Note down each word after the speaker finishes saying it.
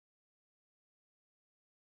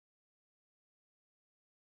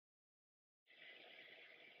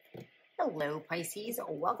Hello, Pisces.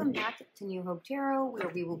 Welcome back to New Hope Tarot,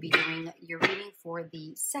 where we will be doing your reading for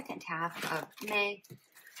the second half of May.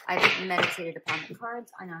 I've meditated upon the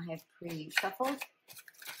cards. I now have pre-shuffled.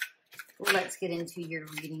 Let's get into your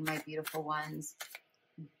reading, my beautiful ones.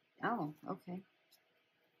 Oh, okay.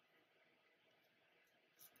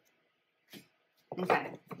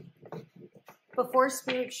 Okay. Before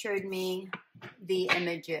Spirit showed me the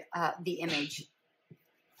image,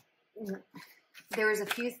 there was a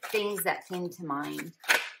few things that came to mind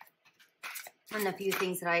and a few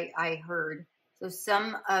things that I heard. So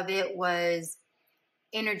some of it was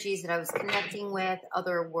energies that I was connecting with,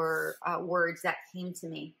 other were words that came to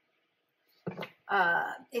me.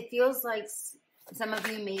 It feels like some of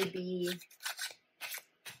you may be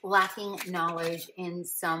lacking knowledge in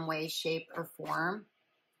some way, shape, or form.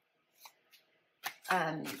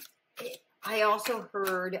 I also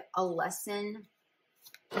heard a lesson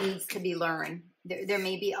needs to be learned. There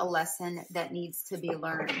may be a lesson that needs to be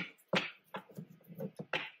learned.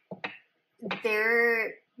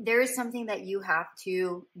 There is something that you have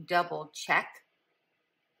to double check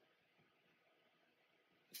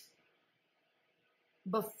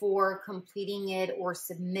before completing it or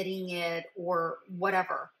submitting it or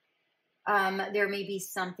whatever. There may be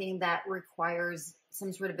something that requires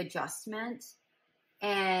some sort of adjustment,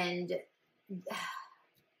 and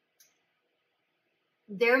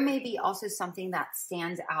there may be also something that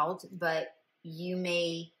stands out, but you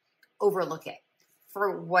may overlook it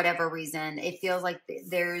for whatever reason. It feels like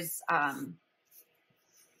there's,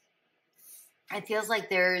 it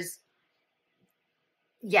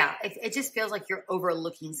just feels like you're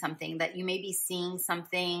overlooking something, that you may be seeing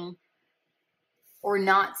something or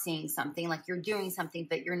not seeing something, like you're doing something,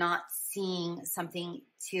 but you're not seeing something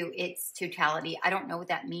to its totality. I don't know what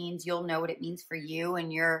that means. You'll know what it means for you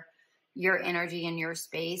and your energy and your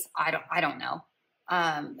space. I don't know.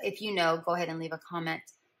 If you know, go ahead and leave a comment.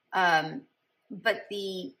 But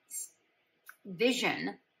the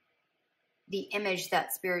vision, the image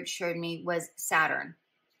that Spirit showed me was Saturn.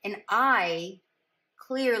 And I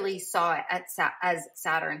clearly saw it as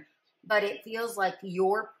Saturn, but it feels like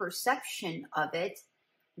your perception of it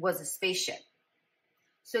was a spaceship.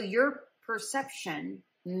 So your perception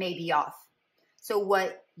may be off. So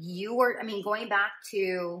what you were, going back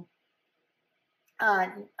to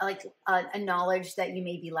a knowledge that you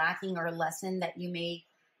may be lacking or a lesson that you may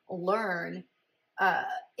learn,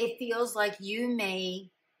 it feels like you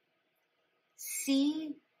may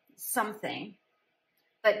see something,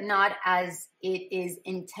 but not as it is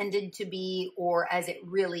intended to be or as it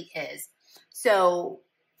really is. So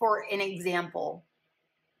for an example,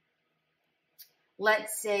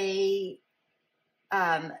 let's say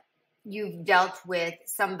you've dealt with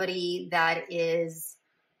somebody that is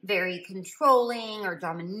very controlling or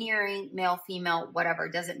domineering, male, female, whatever,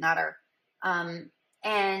 doesn't matter.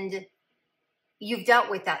 And you've dealt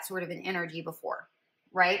with that sort of an energy before,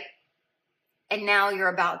 right? And now you're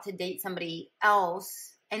about to date somebody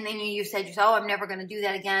else. And then you said yourself, oh, I'm never going to do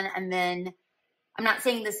that again. And then I'm not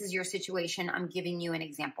saying this is your situation. I'm giving you an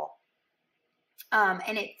example.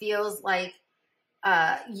 And it feels like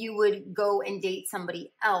you would go and date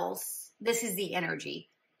somebody else. This is the energy.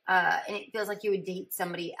 And it feels like you would date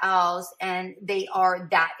somebody else and they are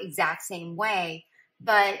that exact same way,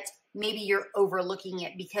 but maybe you're overlooking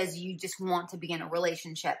it because you just want to be in a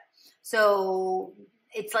relationship. So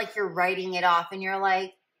it's like you're writing it off and you're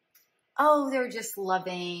like, oh, they're just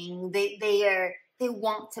loving. They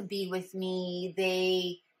want to be with me.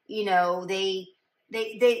 They want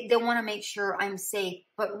to make sure I'm safe,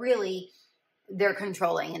 but really they're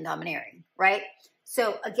controlling and domineering, right?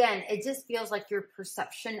 So again, it just feels like your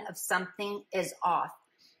perception of something is off.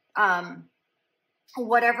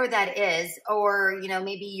 Whatever that is, or,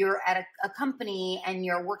 maybe you're at a company and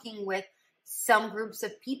you're working with some groups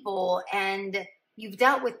of people and you've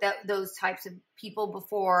dealt with those types of people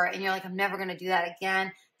before and you're like, I'm never going to do that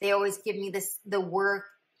again. They always give me the work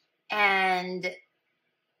and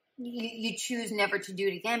you choose never to do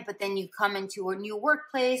it again. But then you come into a new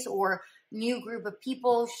workplace or new group of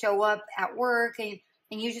people show up at work and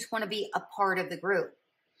you just want to be a part of the group.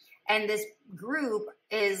 And this group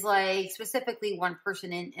is like, specifically one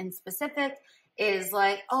person in specific is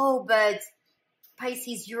like, oh, but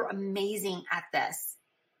Pisces, you're amazing at this.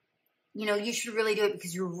 You should really do it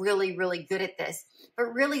because you're really, really good at this.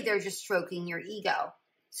 But really, they're just stroking your ego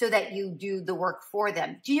so that you do the work for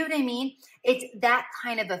them. Do you know what I mean? It's that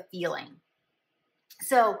kind of a feeling.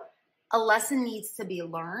 So a lesson needs to be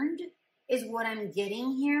learned is what I'm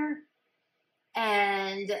getting here.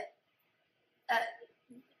 And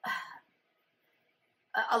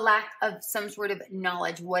a lack of some sort of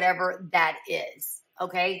knowledge, whatever that is.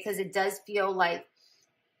 okay? Because it does feel like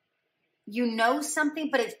you know something,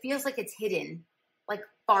 but it feels like it's hidden, like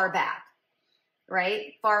far back,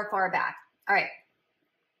 right? Far, far back. All right.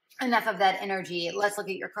 Enough of that energy. Let's look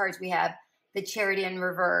at your cards. We have the Chariot in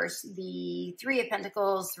reverse, the Three of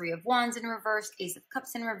Pentacles, Three of Wands in reverse, Ace of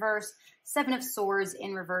Cups in reverse, Seven of Swords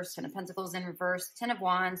in reverse, Ten of Pentacles in reverse, Ten of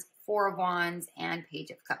Wands, Four of Wands, and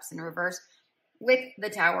Page of Cups in reverse, with the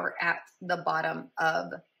Tower at the bottom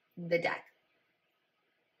of the deck.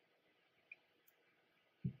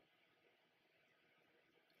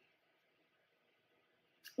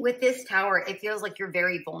 With this Tower, it feels like you're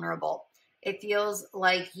very vulnerable. It feels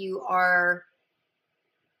like you are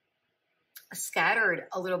scattered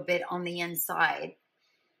a little bit on the inside,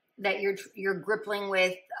 that you're grappling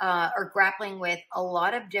with a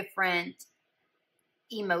lot of different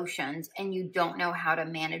emotions, and you don't know how to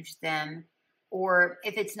manage them. Or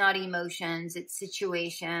if it's not emotions, it's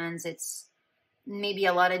situations, it's maybe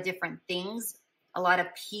a lot of different things, a lot of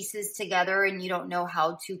pieces together, and you don't know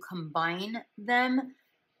how to combine them.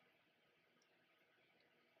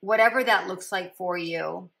 Whatever that looks like for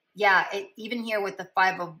you. Yeah, even here with the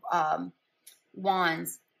Five of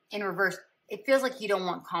Wands in reverse, it feels like you don't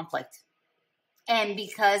want conflict. And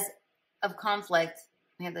because of conflict,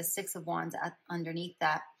 we have the Six of Wands underneath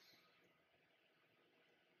that.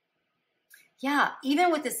 Yeah,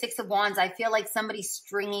 even with the Six of Wands, I feel like somebody's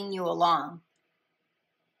stringing you along.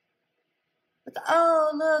 Like,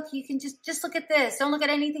 oh, look, you can just look at this. Don't look at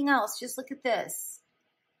anything else. Just look at this.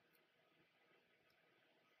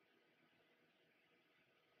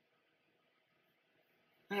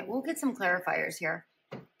 All right, we'll get some clarifiers here.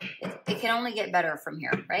 It can only get better from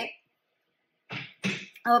here, right?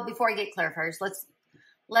 Oh, before I get clarifiers,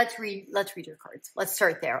 let's read your cards. Let's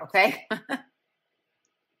start there, okay?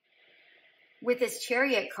 With this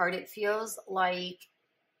Chariot card, it feels like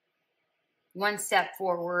one step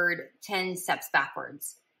forward, 10 steps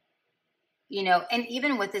backwards. You know, and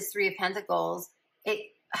even with this Three of Pentacles, it's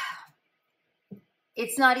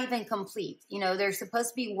not even complete. You know, they're supposed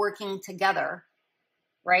to be working together,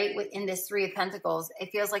 right? Within this Three of Pentacles,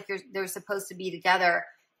 it feels like they're supposed to be together.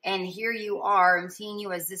 And here you are. I'm seeing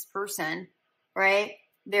you as this person, right?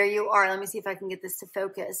 There you are. Let me see if I can get this to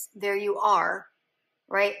focus. There you are,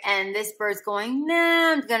 right? And this bird's going,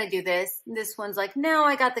 nah, I'm going to do this. This one's like, no,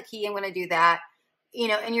 I got the key. I'm going to do that. You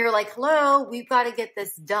know, and you're like, hello, we've got to get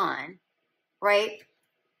this done, right?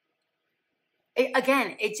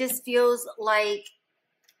 Again, it just feels like,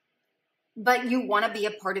 but you want to be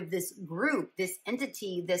a part of this group, this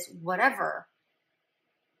entity, this whatever,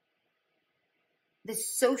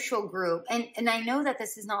 this social group. And I know that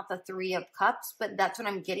this is not the Three of Cups, but that's what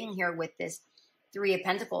I'm getting here with this Three of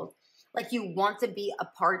Pentacles. Like you want to be a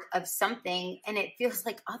part of something, and it feels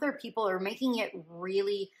like other people are making it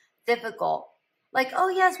really difficult. Like, oh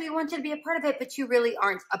yes, we want you to be a part of it, but you really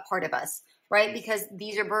aren't a part of us, right? Because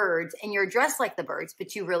these are birds and you're dressed like the birds,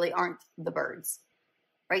 but you really aren't the birds,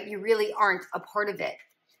 right? You really aren't a part of it.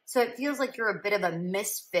 So it feels like you're a bit of a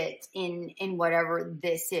misfit in whatever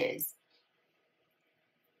this is.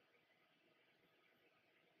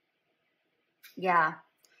 Yeah.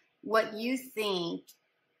 What you think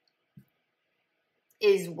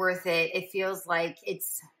is worth it. It feels like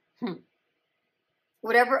it's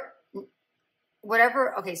whatever.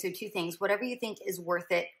 Okay, so two things. Whatever you think is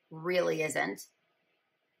worth it really isn't.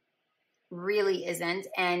 Really isn't.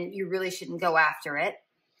 And you really shouldn't go after it.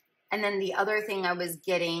 And then the other thing I was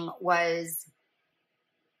getting was,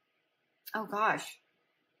 oh gosh,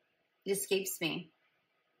 it escapes me.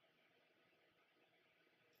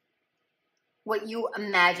 What you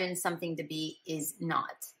imagine something to be is not.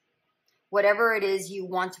 Whatever it is you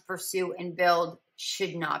want to pursue and build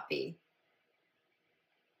should not be.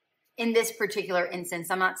 In this particular instance,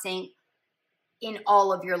 I'm not saying in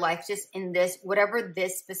all of your life, just in this, whatever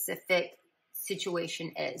this specific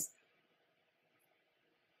situation is.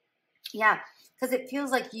 Yeah, because it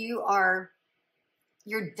feels like you're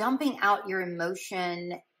dumping out your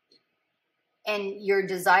emotion and your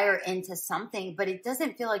desire into something, but it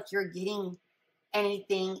doesn't feel like you're getting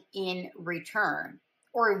anything in return,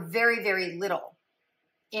 or very, very little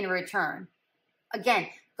in return. Again,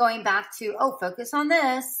 going back to, focus on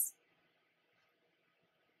this.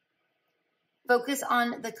 Focus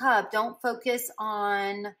on the cup. Don't focus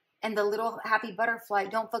on, and the little happy butterfly,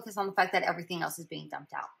 don't focus on the fact that everything else is being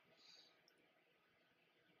dumped out.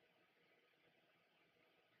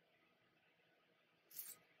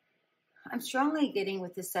 I'm strongly getting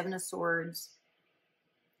with the Seven of Swords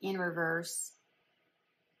in reverse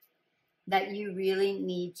that you really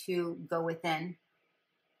need to go within.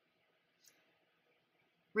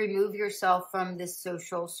 remove yourself from this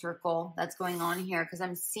social circle that's going on here, because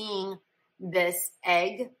I'm seeing this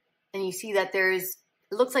egg, and you see that it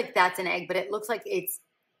looks like that's an egg, but it looks like it's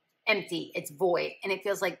empty, it's void, and it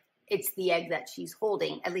feels like it's the egg that she's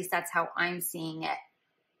holding. At least that's how I'm seeing it.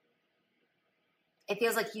 It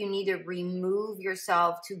feels like you need to remove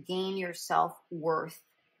yourself to gain your self-worth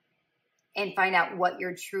and find out what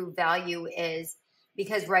your true value is.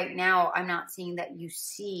 Because right now, I'm not seeing that you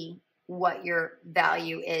see what your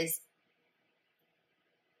value is.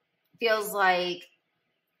 Feels like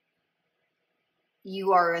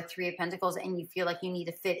you are a 3 of Pentacles and you feel like you need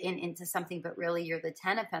to fit into something, but really you're the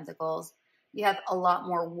 10 of Pentacles. You have a lot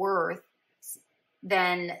more worth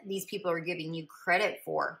than these people are giving you credit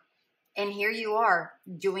for. And here you are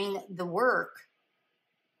doing the work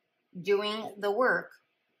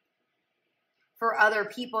for other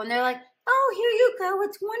people. And they're like, oh, here you go.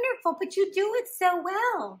 It's wonderful, but you do it so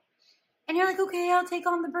well. And you're like, okay, I'll take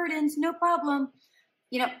on the burdens. No problem.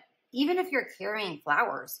 You know, even if you're carrying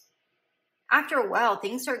flowers, after a while,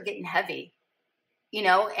 things start getting heavy, you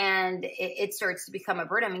know, and it starts to become a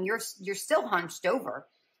burden. I mean, you're still hunched over.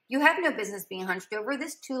 You have no business being hunched over.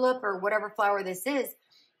 This tulip or whatever flower this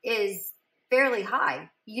is fairly high.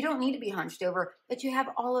 You don't need to be hunched over, but you have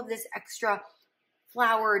all of this extra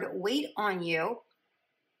flowered weight on you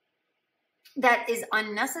that is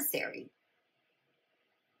unnecessary.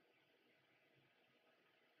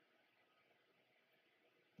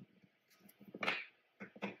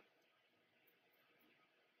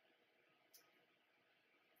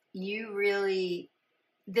 You really,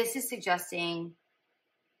 this is suggesting,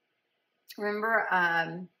 remember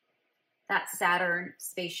that Saturn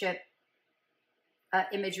spaceship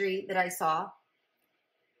imagery that I saw?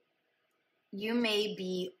 You may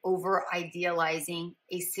be over idealizing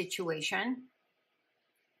a situation.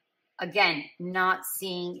 Again, not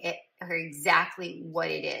seeing it for exactly what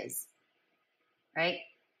it is, right?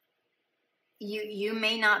 You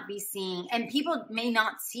may not be seeing, and people may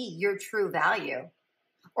not see your true value.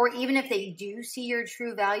 Or even if they do see your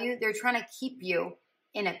true value, they're trying to keep you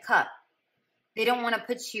in a cup. They don't want to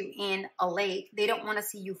put you in a lake. They don't want to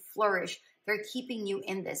see you flourish. They're keeping you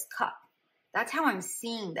in this cup. That's how I'm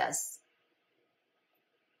seeing this.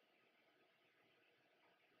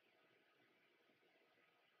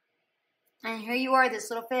 And here you are, this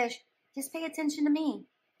little fish. Just pay attention to me.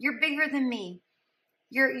 You're bigger than me.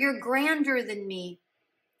 You're grander than me.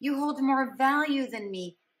 You hold more value than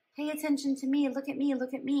me. Pay attention to me. Look at me.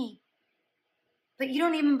 Look at me. But you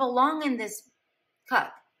don't even belong in this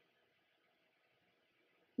cup.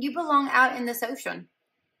 You belong out in this ocean.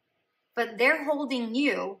 But they're holding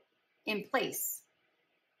you in place.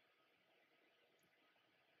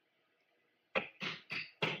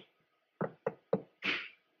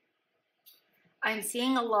 I'm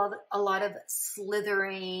seeing a lot of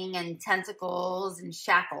slithering and tentacles and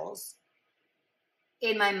shackles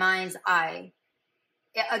in my mind's eye.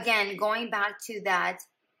 Again, going back to that,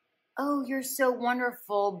 oh, you're so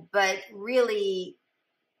wonderful, but really,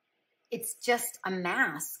 it's just a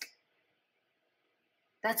mask.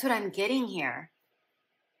 That's what I'm getting here.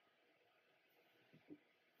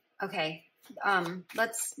 Okay,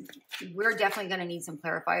 we're definitely going to need some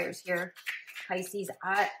clarifiers here. Pisces,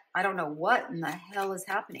 I don't know what in the hell is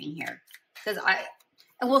happening here.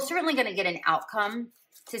 And we're certainly going to get an outcome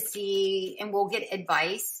to see, and we'll get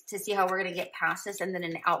advice to see how we're going to get past this, and then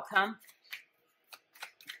an outcome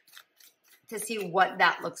to see what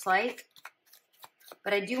that looks like.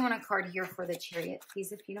 But I do want a card here for the Chariot,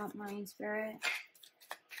 please, if you don't mind, Spirit.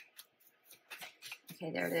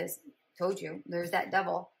 Okay, there it is. Told you. There's that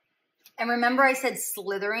Devil. And remember I said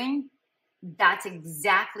slithering? That's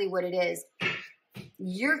exactly what it is.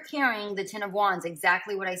 You're carrying the Ten of Wands,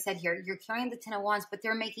 exactly what I said here. You're carrying the Ten of Wands, but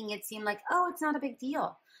they're making it seem like, oh, it's not a big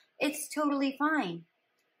deal. It's totally fine.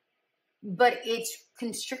 But it's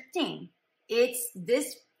constricting. This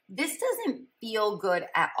doesn't feel good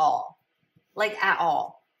at all. Like, at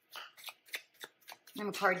all. I have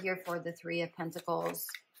a card here for the Three of Pentacles.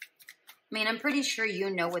 I mean, I'm pretty sure you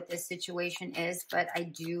know what this situation is, but I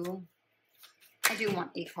do want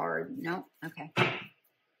a card. No? Okay.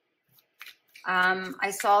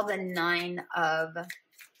 I saw the Nine of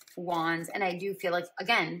Wands, and I do feel like,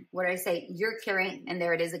 again, what did I say? You're carrying, and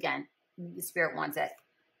there it is again. The Spirit wants it.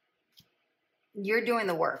 You're doing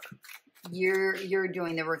the work. You're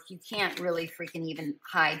doing the work. You can't really freaking even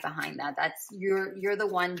hide behind that. You're the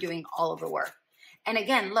one doing all of the work. And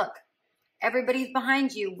again, look, everybody's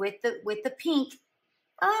behind you with the pink.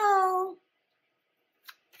 Oh,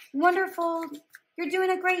 wonderful. You're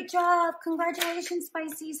doing a great job. Congratulations,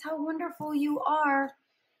 Pisces. How wonderful you are.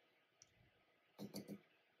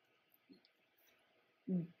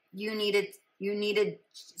 you need to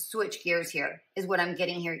switch gears here, is what I'm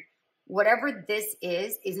getting here. Whatever this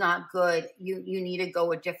is not good. You need to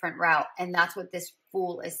go a different route. And that's what this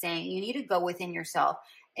Fool is saying. You need to go within yourself,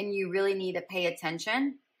 and you really need to pay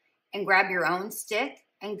attention and grab your own stick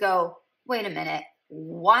and go, wait a minute,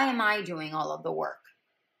 why am I doing all of the work?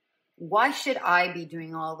 Why should I be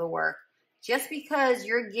doing all the work? Just because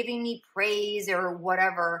you're giving me praise or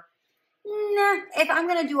whatever. Nah, if I'm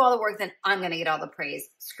going to do all the work, then I'm going to get all the praise.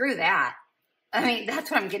 Screw that. I mean, that's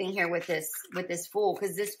what I'm getting here with this Fool,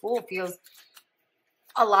 because this Fool feels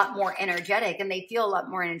a lot more energetic, and they feel a lot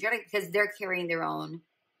more energetic because they're carrying their own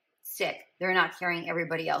stick. They're not carrying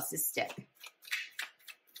everybody else's stick.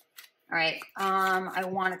 All right. I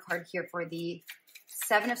want a card here for the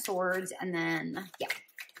Seven of Swords, and then, yeah.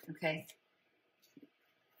 Okay.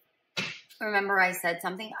 Remember I said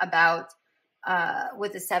something about,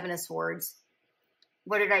 with the Seven of Swords.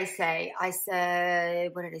 What did I say? I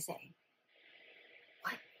said, what did I say?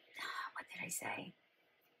 What did I say?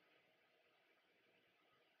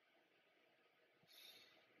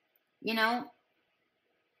 You know,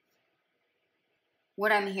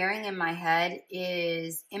 what I'm hearing in my head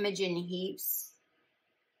is Imogen Heap's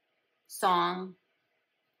song.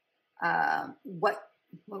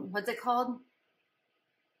 What's it called?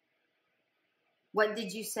 What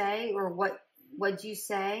did you say? Or what'd you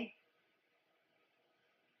say?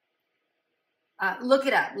 Look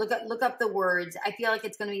it up. Look up the words. I feel like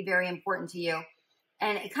it's going to be very important to you.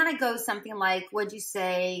 And it kind of goes something like, what'd you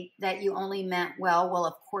say that you only meant well? Well,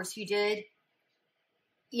 of course you did.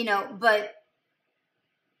 You know, but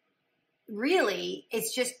really,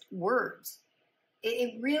 it's just words.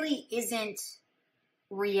 It really isn't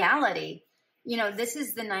reality. You know, this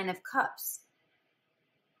is the Nine of Cups.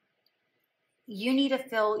 You need to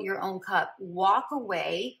fill your own cup. Walk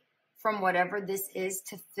away from whatever this is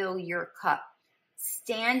to fill your cup.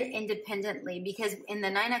 Stand independently, because in the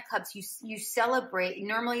Nine of Cups, you celebrate.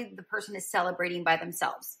 Normally, the person is celebrating by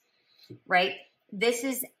themselves, right? This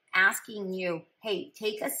is asking you, hey,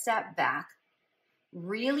 take a step back,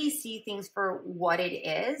 really see things for what it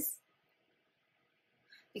is,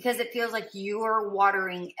 because it feels like you are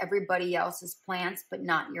watering everybody else's plants, but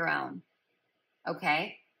not your own,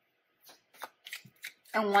 okay?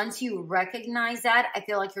 And once you recognize that, I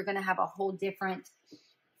feel like you're going to have a whole different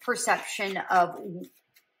perception of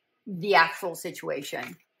the actual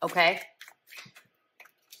situation, okay?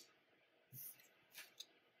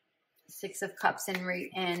 Six of Cups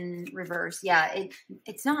in reverse. Yeah,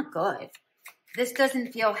 it's not good. This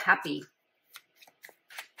doesn't feel happy.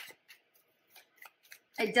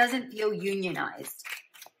 It doesn't feel unionized.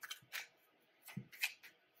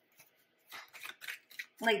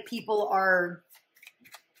 Like people are,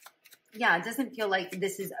 yeah, it doesn't feel like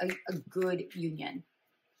this is a good union.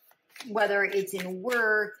 Whether it's in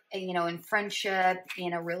work, you know, in friendship,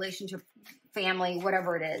 in a relationship, family,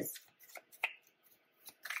 whatever it is.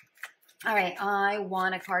 All right, I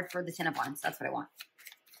want a card for the Ten of Wands. That's what I want.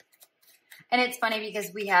 And it's funny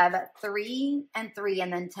because we have 3 and 3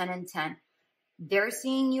 and then 10 and 10. They're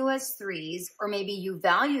seeing you as 3s, or maybe you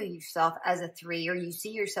value yourself as a 3, or you see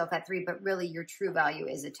yourself at 3, but really your true value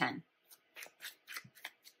is a 10.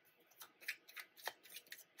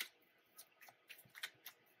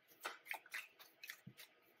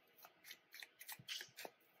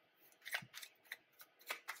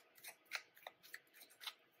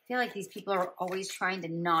 I feel like these people are always trying to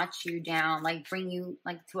notch you down, like bring you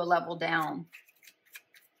like to a level down.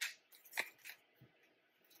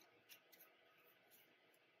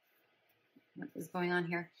 What is going on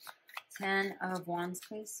here? 10 of Wands,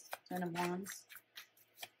 please. 10 of Wands.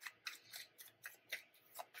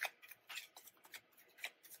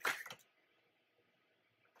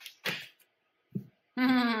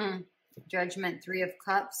 Judgment, 3 of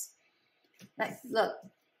Cups. Look.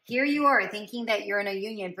 Here you are thinking that you're in a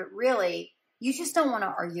union, but really, you just don't want to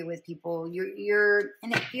argue with people.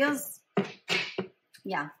 And it feels,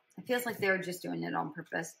 yeah, it feels like they're just doing it on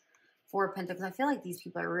purpose. 4 of Pentacles. I feel like these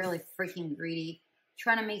people are really freaking greedy,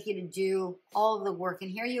 trying to make you to do all of the work.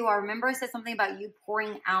 And here you are. Remember I said something about you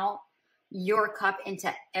pouring out your cup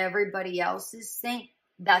into everybody else's thing?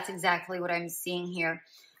 That's exactly what I'm seeing here.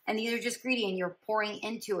 And these are just greedy, and you're pouring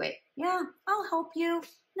into it. Yeah, I'll help you.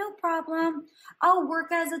 No problem. I'll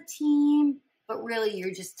work as a team. But really,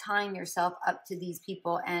 you're just tying yourself up to these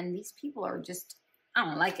people. And these people are just, I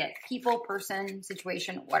don't like it. People, person,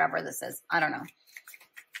 situation, whatever this is. I don't know.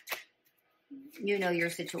 You know your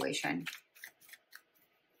situation.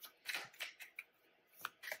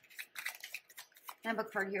 I have a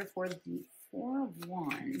card here for the 4 of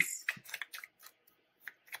Wands.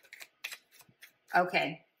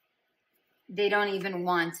 Okay. They don't even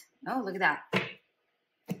want, oh, look at that.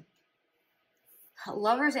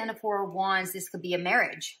 Lovers and a Four of Wands. This could be a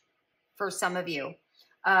marriage for some of you,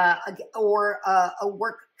 or a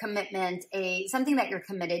work commitment, something that you're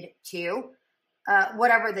committed to,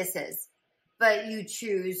 whatever this is. But you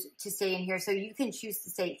choose to stay in here. So you can choose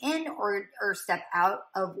to stay in or step out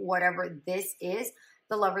of whatever this is.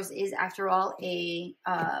 The Lovers is, after all, a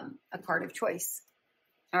card of choice.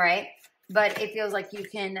 All right. But it feels like you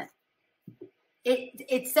can,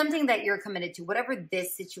 it's something that you're committed to. Whatever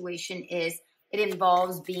this situation is, it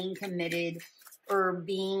involves being committed or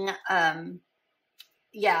being,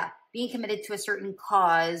 being committed to a certain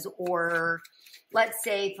cause. Or let's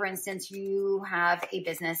say, for instance, you have a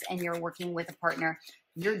business and you're working with a partner.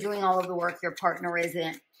 You're doing all of the work. Your partner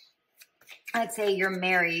isn't. Let's say you're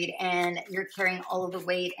married and you're carrying all of the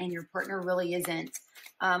weight and your partner really isn't.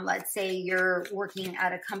 Let's say you're working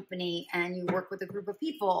at a company and you work with a group of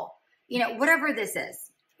people. You know, whatever this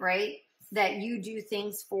is, right? That you do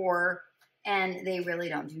things for and they really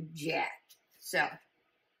don't do jack. So,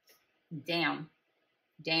 damn.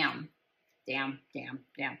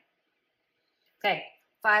 Okay,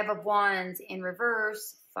 Five of Wands in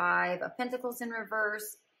reverse, Five of Pentacles in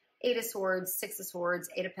reverse, Eight of Swords, Six of Swords,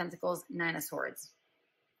 Eight of Pentacles, Nine of Swords.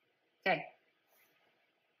 Okay.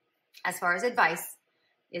 As far as advice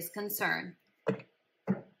is concerned,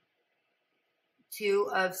 Two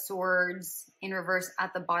of Swords in reverse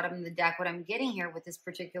at the bottom of the deck. What I'm getting here with this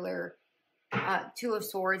particular Two of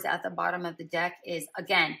Swords at the bottom of the deck is,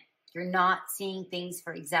 again, you're not seeing things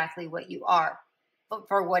for exactly what you are, but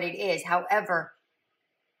for what it is. However,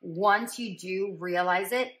 once you do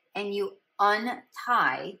realize it and you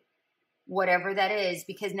untie whatever that is,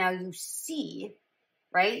 because now you see,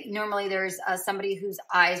 right? Normally there's somebody whose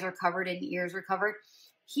eyes are covered and ears are covered.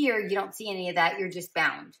 Here, you don't see any of that. You're just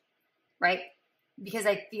bound, right? Because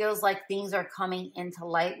it feels like things are coming into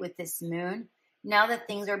light with this moon. Now that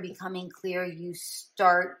things are becoming clear, you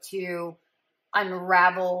start to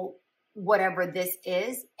unravel whatever this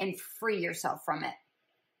is and free yourself from it.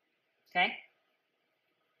 Okay?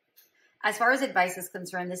 As far as advice is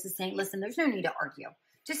concerned, this is saying, listen, there's no need to argue.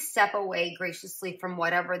 Just step away graciously from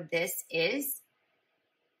whatever this is.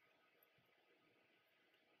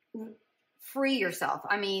 Free yourself.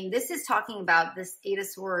 I mean, this is talking about this Eight of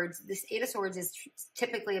Swords. This Eight of Swords is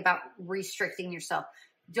typically about restricting yourself.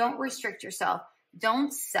 Don't restrict yourself.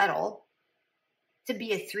 Don't settle to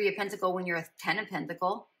be a Three of Pentacles when you're a Ten of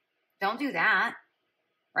Pentacles. Don't do that,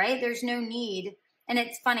 right? There's no need. And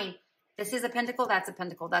it's funny. This is a pentacle. That's a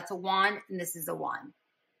pentacle. That's a wand. And this is a wand.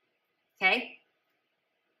 Okay?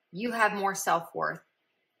 You have more self-worth.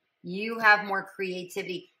 You have more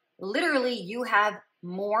creativity. Literally, you have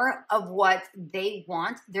more of what they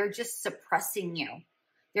want. They're just suppressing you.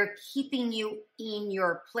 They're keeping you in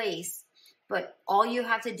your place. But all you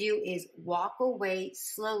have to do is walk away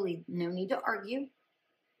slowly. No need to argue.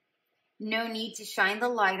 No need to shine the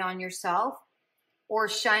light on yourself or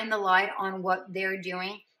shine the light on what they're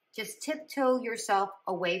doing. Just tiptoe yourself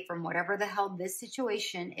away from whatever the hell this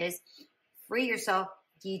situation is. Free yourself.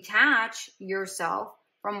 Detach yourself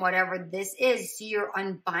from whatever this is. So you're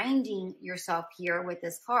unbinding yourself here with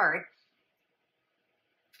this card.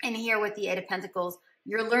 And here with the Eight of Pentacles,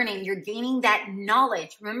 you're learning. You're gaining that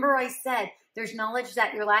knowledge. Remember I said there's knowledge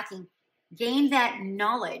that you're lacking. Gain that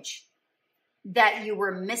knowledge that you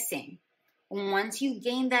were missing. Once you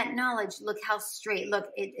gain that knowledge, look how straight. Look,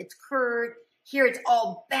 it's curved. Here it's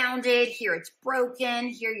all bounded. Here it's broken.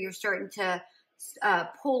 Here you're starting to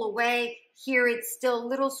pull away. Here it's still a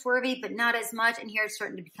little swervy, but not as much. And here it's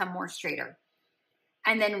starting to become more straighter.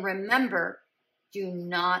 And then remember, do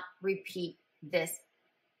not repeat this.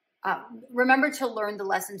 Remember to learn the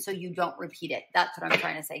lesson so you don't repeat it. That's what I'm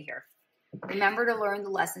trying to say here. Remember to learn the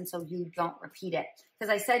lesson so you don't repeat it.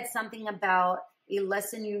 Because I said something about a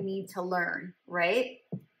lesson you need to learn, right?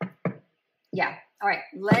 Yeah. All right.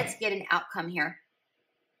 Let's get an outcome here.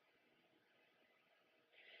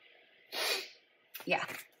 Yeah.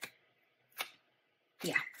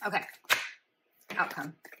 Yeah. Okay.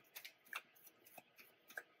 Outcome.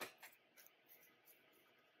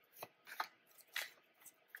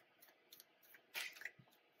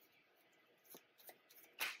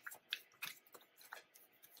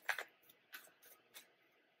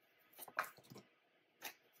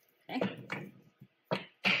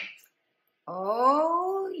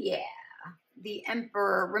 Oh, yeah. The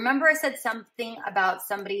Emperor. Remember I said something about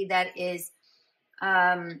somebody that is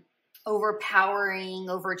overpowering,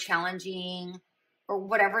 over challenging, or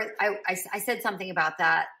whatever. I said something about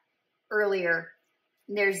that earlier.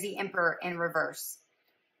 There's the Emperor in reverse.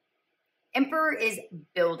 Emperor is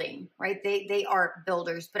building, right? They are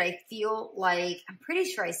builders, but I feel like, I'm pretty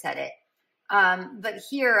sure I said it. But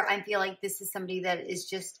here I feel like this is somebody that is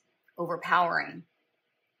just overpowering.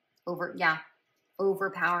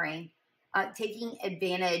 Overpowering. Taking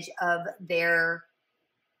advantage of their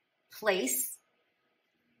place.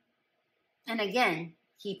 And again,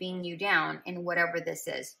 keeping you down in whatever this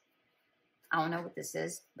is. I don't know what this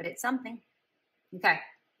is, but it's something. Okay.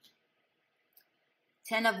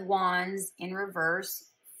 10 of Wands in reverse,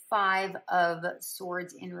 5 of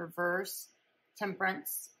Swords in reverse,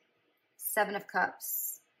 Temperance, 7 of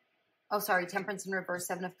Cups. Oh, sorry, Temperance in reverse,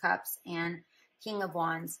 7 of Cups, and King of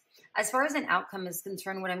Wands. As far as an outcome is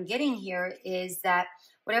concerned, what I'm getting here is that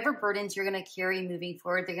whatever burdens you're going to carry moving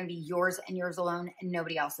forward, they're going to be yours and yours alone and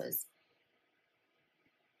nobody else's.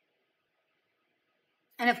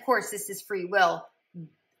 And of course, this is free will.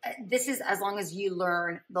 This is as long as you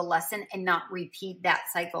learn the lesson and not repeat that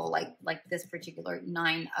cycle like this particular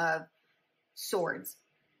 9 of Swords.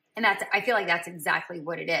 And that's, I feel like that's exactly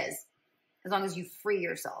what it is. As long as you free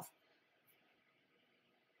yourself.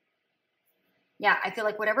 Yeah, I feel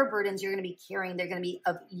like whatever burdens you're going to be carrying, they're going to be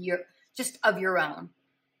of your own.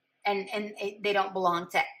 And they don't belong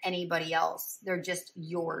to anybody else. They're just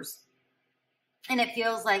yours. And it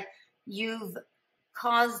feels like you've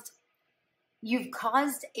caused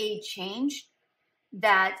a change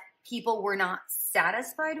that people were not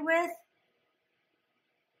satisfied with.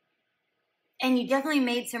 And you definitely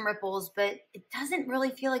made some ripples, but it doesn't really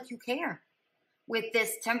feel like you care. With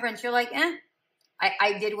this Temperance, you're like,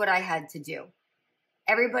 I did what I had to do.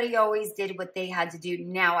 Everybody always did what they had to do.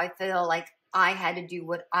 Now I feel like I had to do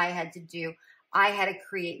what I had to do. I had to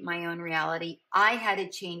create my own reality. I had to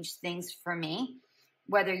change things for me.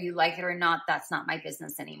 Whether you like it or not, that's not my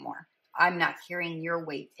business anymore. I'm not carrying your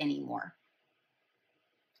weight anymore.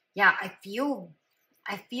 Yeah, I feel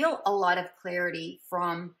a lot of clarity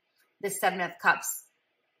from the 7 of Cups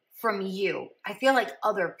from you. I feel like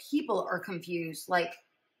other people are confused. Like,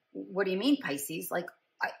 what do you mean, Pisces?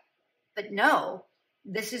 But no,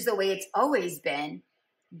 this is the way it's always been.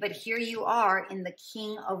 But here you are in the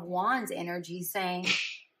King of Wands energy saying,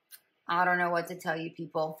 I don't know what to tell you,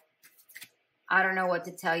 people. I don't know what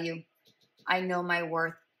to tell you. I know my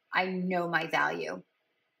worth. I know my value.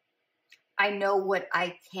 I know what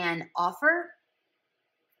I can offer.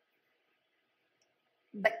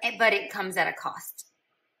 But it comes at a cost.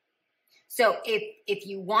 So if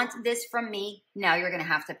you want this from me, now you're going to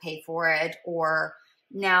have to pay for it. Or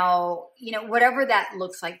now, whatever that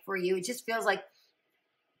looks like for you, it just feels like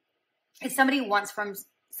if somebody wants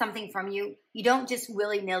something from you, you don't just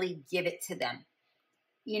willy-nilly give it to them.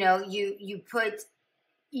 You put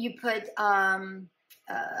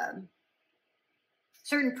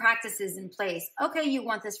certain practices in place. Okay, you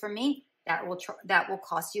want this from me? That will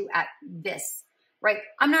cost you at this, right?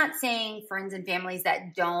 I'm not saying friends and families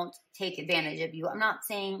that don't take advantage of you. I'm not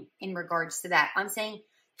saying in regards to that. I'm saying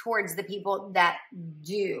towards the people that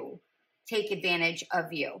do take advantage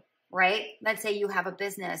of you, right? Let's say you have a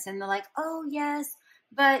business and they're like, oh yes,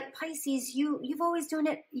 but Pisces, you've always done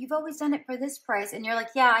it for this price. And you're like,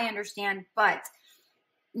 yeah, I understand, but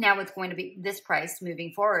now it's going to be this price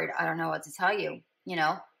moving forward. I don't know what to tell you,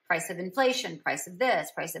 price of inflation, price of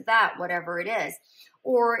this, price of that, whatever it is.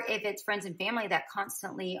 Or if it's friends and family that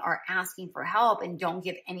constantly are asking for help and don't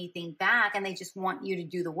give anything back and they just want you to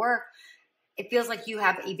do the work, it feels like you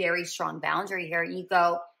have a very strong boundary here. You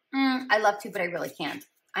go, I love to, but I really can't.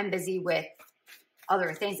 I'm busy with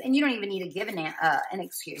other things. And you don't even need to give an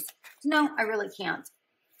excuse. No, I really can't.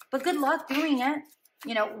 But good luck doing it,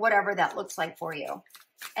 whatever that looks like for you.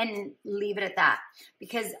 And leave it at that.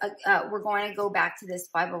 Because we're going to go back to this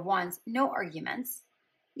 5 of Wands. No arguments.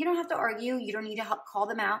 You don't have to argue. You don't need to call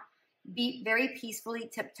them out. Be very peacefully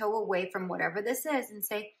tiptoe away from whatever this is and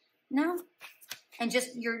say, no. And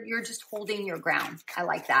you're just holding your ground. I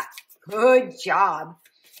like that. Good job.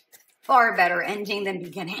 Far better ending than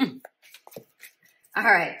beginning. All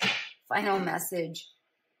right. Final message.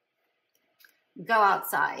 Go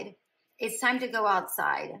outside. It's time to go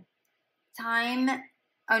outside.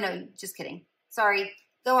 Oh no, just kidding. Sorry.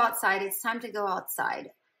 Go outside. It's time to go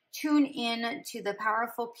outside. Tune in to the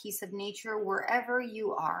powerful peace of nature wherever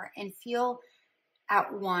you are and feel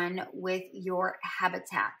at one with your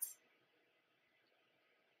habitat.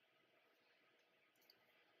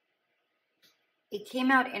 It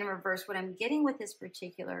came out in reverse. What I'm getting with this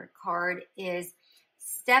particular card is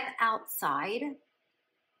step outside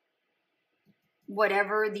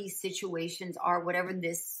whatever these situations are, whatever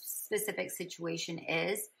this specific situation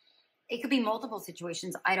is. It could be multiple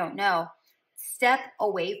situations. I don't know. Step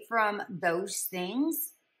away from those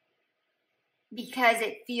things because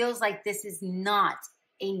it feels like this is not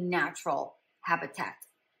a natural habitat.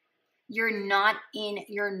 You're not in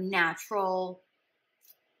your natural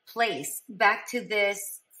place. Back to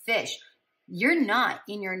this fish. You're not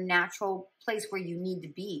in your natural place where you need to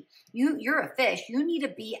be. You're a fish. You need to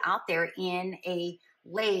be out there in a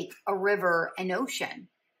lake, a river, an ocean,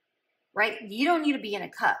 right? You don't need to be in a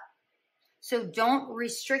cup. So don't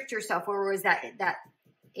restrict yourself. Where was that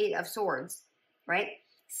Eight of Swords, right?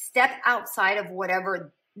 Step outside of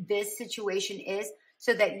whatever this situation is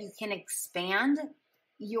so that you can expand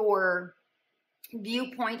your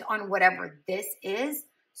viewpoint on whatever this is,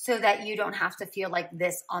 so that you don't have to feel like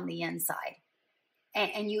this on the inside.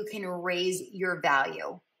 And you can raise your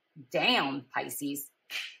value. Damn, Pisces.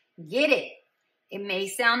 Get it. It may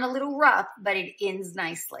sound a little rough, but it ends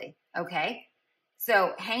nicely, okay?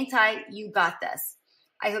 So hang tight. You got this.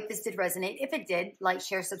 I hope this did resonate. If it did, like,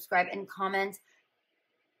 share, subscribe, and comment.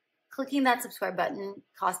 Clicking that subscribe button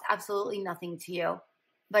costs absolutely nothing to you,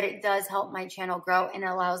 but it does help my channel grow and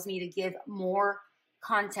allows me to give more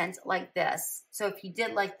content like this. So if you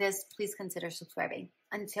did like this, please consider subscribing.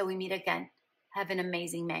 Until we meet again, have an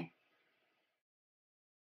amazing May.